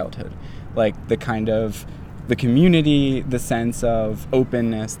my childhood, like the kind of the community, the sense of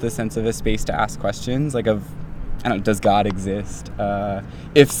openness, the sense of a space to ask questions, like of, I don't know, does God exist?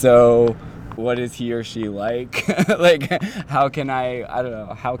 If so, what is he or she like? Like, how can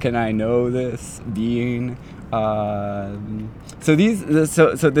I know this being? So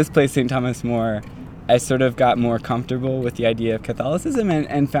this place, St. Thomas More, I sort of got more comfortable with the idea of Catholicism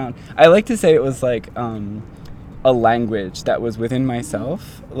and found, I like to say it was like a language that was within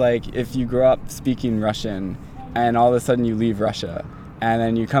myself. Like if you grow up speaking Russian and all of a sudden you leave Russia, and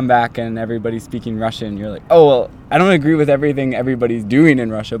then you come back and everybody's speaking Russian, you're like, oh, well, I don't agree with everything everybody's doing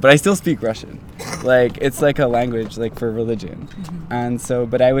in Russia, but I still speak Russian. Like, it's like a language, like, for religion. Mm-hmm. And so,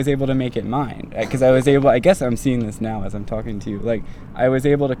 but I was able to make it mine. Because I guess I'm seeing this now as I'm talking to you. Like, I was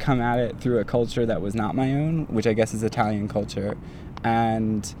able to come at it through a culture that was not my own, which I guess is Italian culture.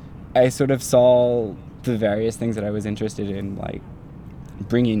 And I sort of saw the various things that I was interested in, like,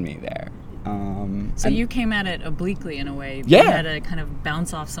 bringing me there. So you came at it obliquely in a way. Yeah. You had to kind of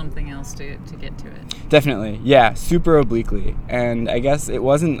bounce off something else to get to it. Definitely. Yeah, super obliquely. And I guess it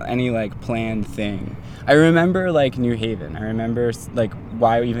wasn't any like planned thing. I remember like New Haven. I remember like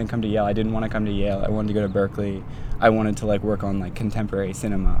why even come to Yale. I didn't want to come to Yale. I wanted to go to Berkeley. I wanted to like work on like contemporary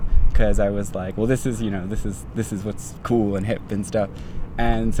cinema because I was like, well, this is what's cool and hip and stuff.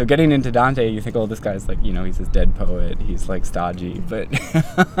 And so getting into Dante, you think, oh, this guy's like, he's this dead poet. He's like stodgy. But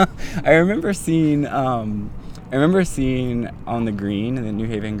I remember seeing on the green, the New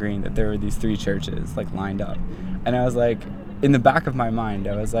Haven green, that there were these 3 churches like lined up. And I was like, in the back of my mind,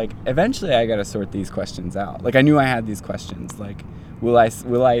 I was like, eventually I got to sort these questions out. Like I knew I had these questions. Like, will I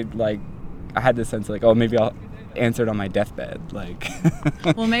like, I had this sense like, oh, maybe I'll answer it on my deathbed. Like,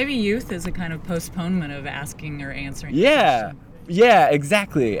 well, maybe youth is a kind of postponement of asking or answering. Yeah. Yeah,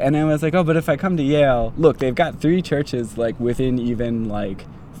 exactly. And I was like, oh, but if I come to Yale, look, they've got 3 churches like within even like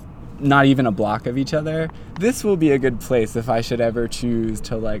not even a block of each other. This will be a good place if I should ever choose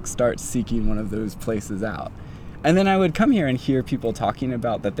to like start seeking one of those places out. And then I would come here and hear people talking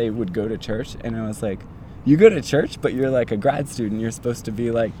about that they would go to church, and I was like, you go to church, but you're like a grad student. You're supposed to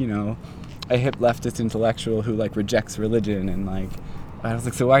be like, a hip leftist intellectual who like rejects religion, and like I was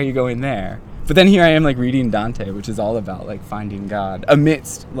like, so why are you going there? But then here I am like reading Dante, which is all about like finding God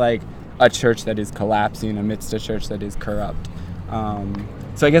amidst like a church that is collapsing, amidst a church that is corrupt.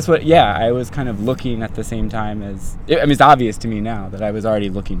 So I guess I was kind of looking at the same time as, it's obvious to me now that I was already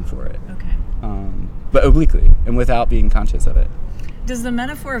looking for it. Okay. But obliquely and without being conscious of it. Does the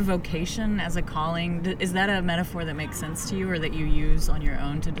metaphor of vocation as a calling, is that a metaphor that makes sense to you or that you use on your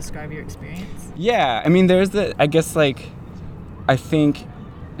own to describe your experience? Yeah, I think,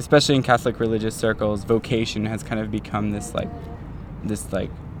 especially in Catholic religious circles, vocation has kind of become this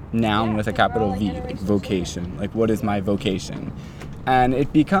noun with a capital V, like vocation. Like, what is my vocation? And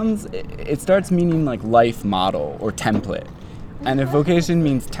it starts meaning like life model or template. And if vocation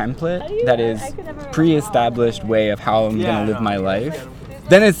means template, that is pre-established way of how I'm going to live my life,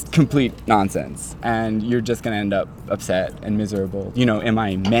 then it's complete nonsense. And you're just going to end up upset and miserable. You know, am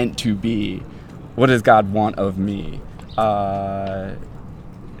I meant to be? What does God want of me? That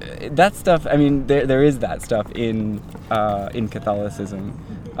stuff, I mean, there is that stuff in Catholicism.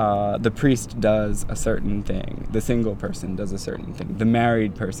 The priest does a certain thing. The single person does a certain thing. The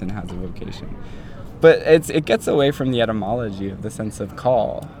married person has a vocation. But it gets away from the etymology of the sense of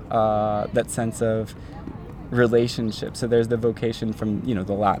call, that sense of relationship. So there's the vocation from, you know,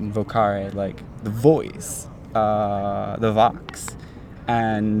 the Latin vocare, like the voice, the vox.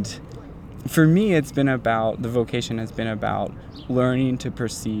 And for me, the vocation has been about learning to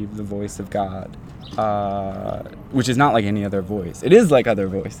perceive the voice of God, which is not like any other voice. It is like other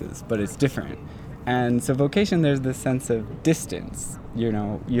voices, but it's different. And so vocation, there's this sense of distance. You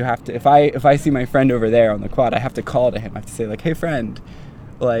know, you have to, if I see my friend over there on the quad, I have to call to him. I have to say like, hey friend,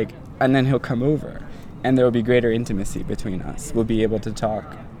 like, and then he'll come over and there will be greater intimacy between us. We'll be able to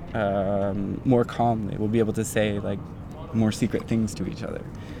talk more calmly. We'll be able to say like more secret things to each other.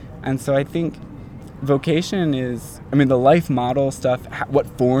 And so I think vocation is, I mean, the life model stuff, what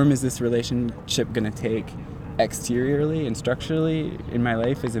form is this relationship going to take exteriorly and structurally in my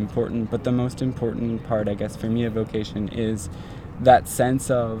life is important, but the most important part, I guess, for me of vocation is that sense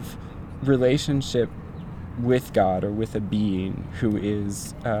of relationship with God or with a being who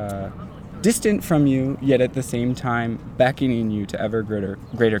is distant from you, yet at the same time beckoning you to ever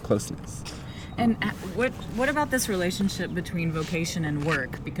greater closeness. And what about this relationship between vocation and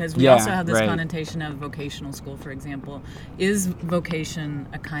work? Because we also have this connotation of vocational school, for example. Is vocation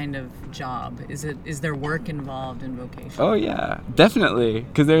a kind of job? Is there work involved in vocation? Oh yeah, definitely.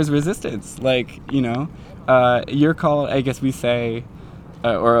 Because there's resistance. Like, you know, you're called, I guess we say,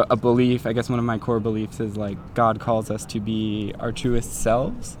 or a belief, I guess one of my core beliefs is like God calls us to be our truest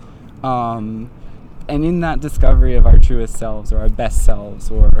selves. And in that discovery of our truest selves or our best selves,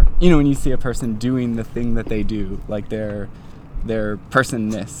 or, you know, when you see a person doing the thing that they do, like their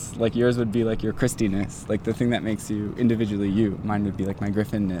personness, like yours would be like your Christiness, like the thing that makes you individually you. Mine would be like my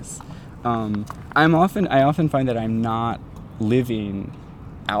Griffinness. I often find that I'm not living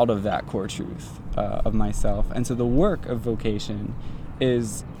out of that core truth of myself. And so the work of vocation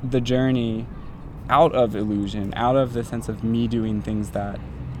is the journey out of illusion, out of the sense of me doing things that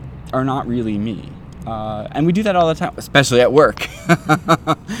are not really me. And we do that all the time, especially at work,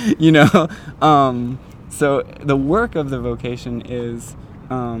 you know? So the work of the vocation is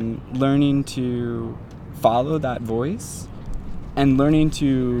learning to follow that voice and learning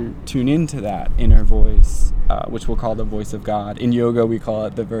to tune into that inner voice, which we'll call the voice of God. In yoga, we call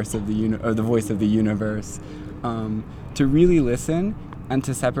it the voice of the universe, to really listen and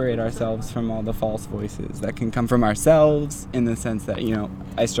to separate ourselves from all the false voices that can come from ourselves, in the sense that, you know,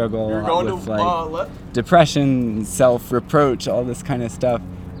 I struggle a lot with like depression, self-reproach, all this kind of stuff.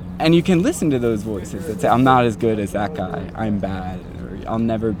 And you can listen to those voices that say, I'm not as good as that guy, I'm bad, or I'll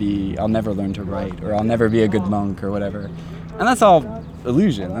never learn to write, or I'll never be a good monk, or whatever. And that's all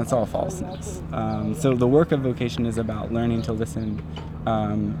illusion, that's all falseness. So the work of vocation is about learning to listen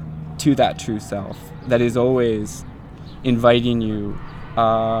to that true self that is always inviting you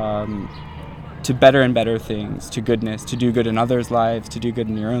to better and better things, to goodness, to do good in others' lives, to do good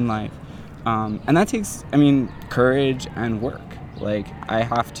in your own life. And that takes, I mean, courage and work. Like,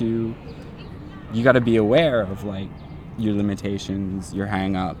 you got to be aware of, like, your limitations, your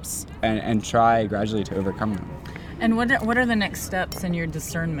hang-ups, and try gradually to overcome them. And what are the next steps in your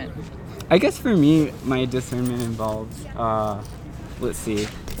discernment? I guess for me, my discernment involves, let's see.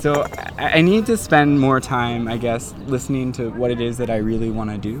 So I need to spend more time, I guess, listening to what it is that I really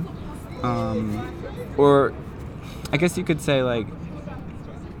want to do. Or I guess you could say, like,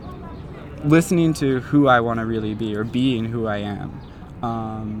 listening to who I want to really be, or being who I am.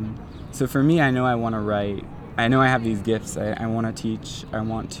 So for me, I know I want to write. I know I have these gifts. I want to teach. I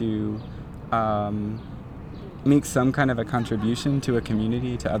want to make some kind of a contribution to a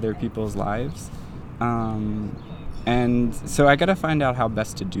community, to other people's lives. And so I got to find out how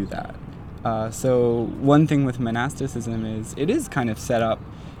best to do that. So one thing with monasticism is it is kind of set up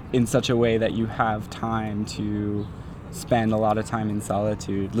in such a way that you have time to spend a lot of time in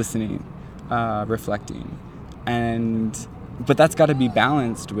solitude, listening, reflecting. But that's got to be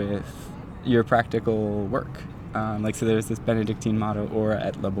balanced with your practical work. So there's this Benedictine motto, ora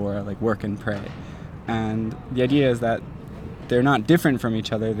et labora, like work and pray. And the idea is that they're not different from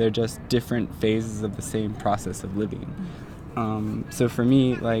each other, they're just different phases of the same process of living. So for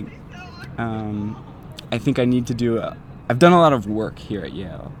me, like, I think I need to do I've done a lot of work here at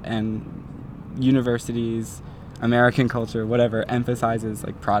Yale, and universities, American culture, whatever, emphasizes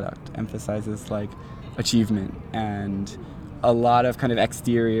like product, emphasizes like achievement, and a lot of kind of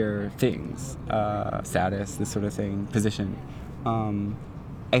exterior things, status, this sort of thing, position.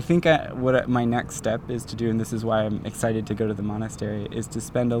 I think what my next step is to do, and this is why I'm excited to go to the monastery, is to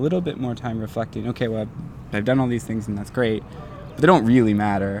spend a little bit more time reflecting, okay, well, I've done all these things and that's great, but they don't really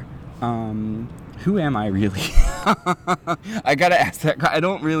matter. Who am I really? I gotta ask that. I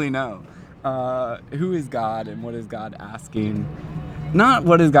don't really know. Who is God and what is God asking? Not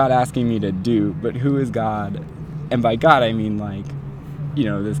what is God asking me to do, but who is God? And by God, I mean like,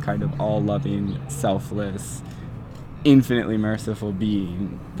 this kind of all-loving, selfless, infinitely merciful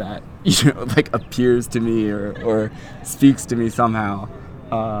being that, like appears to me or speaks to me somehow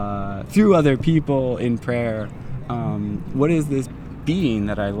through other people in prayer. What is this being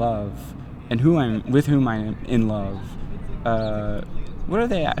that I love and with whom I'm in love? Who are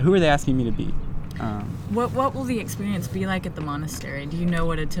they asking me to be? What will the experience be like at the monastery? Do you know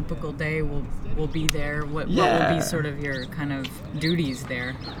what a typical day will be there? What will be sort of your kind of duties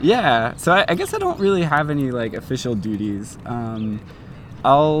there? Yeah, so I guess I don't really have any like official duties.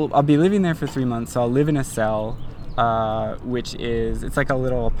 I'll be living there for 3 months, so I'll live in a cell, it's like a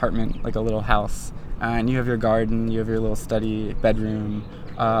little apartment, like a little house, and you have your garden, you have your little study, bedroom,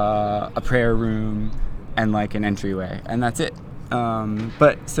 a prayer room, and like an entryway, and that's it. There's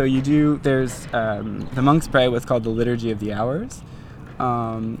the monks pray what's called the Liturgy of the Hours,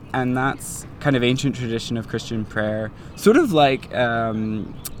 and that's kind of ancient tradition of Christian prayer, sort of like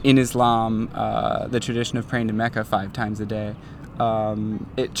in Islam, the tradition of praying to Mecca 5 times a day.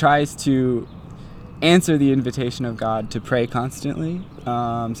 It tries to answer the invitation of God to pray constantly,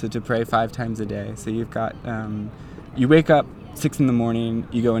 so to pray 5 times a day. So you've got, you wake up 6 a.m,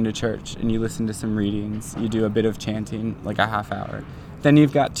 you go into church and you listen to some readings, you do a bit of chanting, like a half hour. Then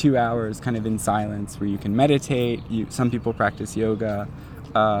you've got 2 hours kind of in silence where you can meditate. Some people practice yoga,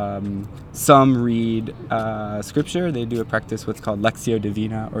 some read scripture. They do a practice what's called Lectio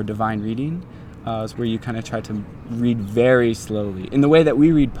Divina, or divine reading. It's where you kind of try to read very slowly, in the way that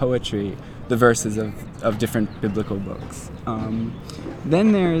we read poetry, the verses of different biblical books.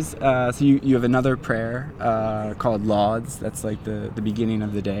 Then there's, so you have another prayer called Lauds. That's like the beginning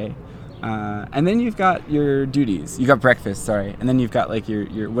of the day. And then you've got your duties. You got breakfast, and then you've got like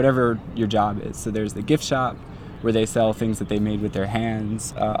your whatever your job is. So there's the gift shop, where they sell things that they made with their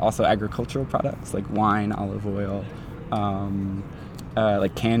hands, also agricultural products like wine, olive oil,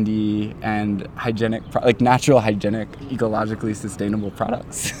 like candy, and hygienic, like natural, hygienic, ecologically sustainable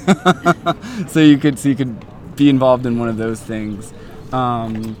products. so you could be involved in one of those things.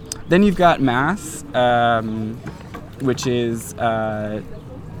 Then you've got Mass, which is the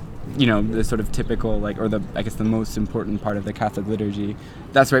sort of typical, I guess the most important part of the Catholic liturgy.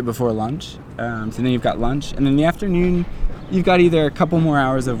 That's right before lunch. So then you've got lunch, and then in the afternoon, you've got either a couple more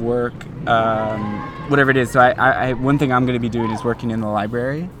hours of work, whatever it is. So I one thing I'm going to be doing is working in the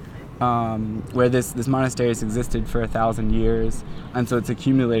library, where this monastery has existed for 1,000 years, and so it's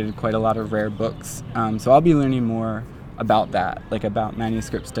accumulated quite a lot of rare books. So I'll be learning more about that, like about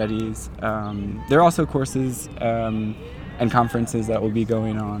manuscript studies. There are also courses and conferences that will be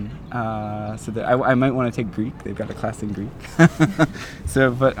going on. So that I might want to take Greek. They've got a class in Greek.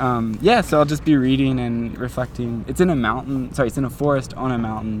 So I'll just be reading and reflecting. It's in a forest on a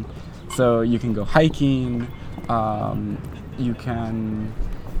mountain. So you can go hiking. You can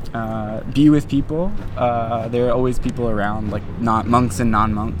be with people. There are always people around, like not monks and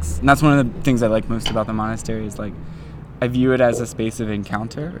non-monks. And that's one of the things I like most about the monastery is like, I view it as a space of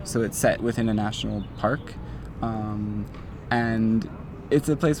encounter. So it's set within a national park. And it's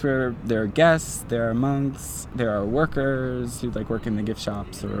a place where there are guests, there are monks, there are workers who work in the gift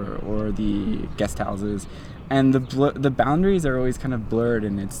shops or the guest houses, and the boundaries are always kind of blurred,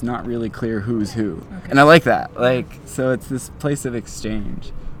 and it's not really clear who's who. Okay. And I like that. So it's this place of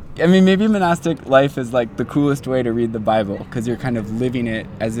exchange. I mean, maybe monastic life is the coolest way to read the Bible, because you're kind of living it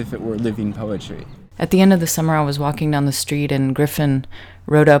as if it were living poetry. At the end of the summer, I was walking down the street, and Griffin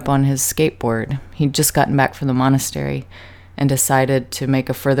rode up on his skateboard. He'd just gotten back from the monastery and decided to make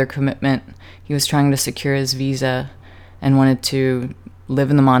a further commitment. He was trying to secure his visa and wanted to live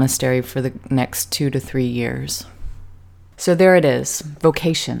in the monastery for the next 2 to 3 years. So there it is,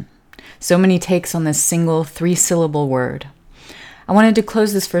 vocation. So many takes on this single 3-syllable word. I wanted to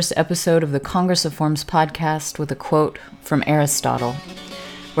close this first episode of the Congress of Forms podcast with a quote from Aristotle: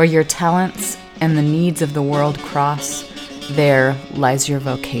 "Where your talents and the needs of the world cross, there lies your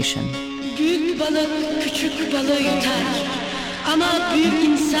vocation." Büyük balık küçük balığı yutar. Ama büyük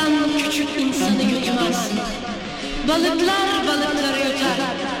insan küçük insanı yutmaz. Balıklar balıkları yutar,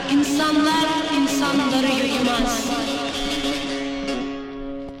 insanlar insanları yutmaz.